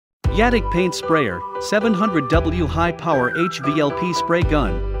YATTICH Paint Sprayer, 700W High Power HVLP Spray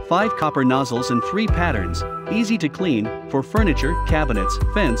Gun, 5 copper nozzles and 3 patterns, easy to clean, for furniture, cabinets,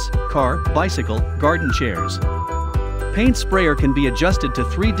 fence, car, bicycle, garden chairs. Paint sprayer can be adjusted to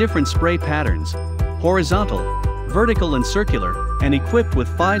 3 different spray patterns: horizontal, vertical and circular, and equipped with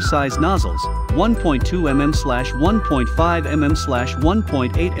 5 size nozzles, 1.2 mm/1.5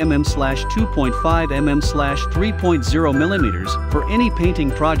 mm/1.8 mm/2.5 mm/3.0 mm for any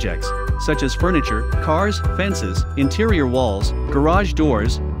painting projects, such as furniture, cars, fences, interior walls, garage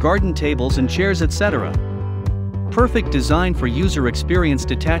doors, garden tables and chairs, etc. Perfect design for user experience,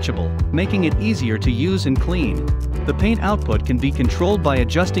 detachable, making it easier to use and clean. The paint output can be controlled by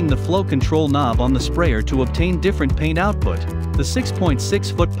adjusting the flow control knob on the sprayer to obtain different paint output. The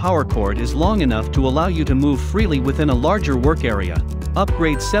 6.6-foot power cord is long enough to allow you to move freely within a larger work area.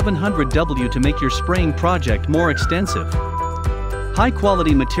 Upgrade 700W to make your spraying project more extensive.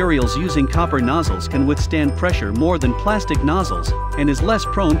 High-quality materials using copper nozzles can withstand pressure more than plastic nozzles and is less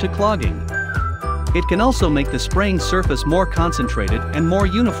prone to clogging. It can also make the spraying surface more concentrated and more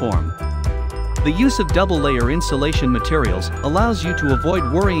uniform. The use of double-layer insulation materials allows you to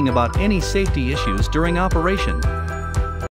avoid worrying about any safety issues during operation.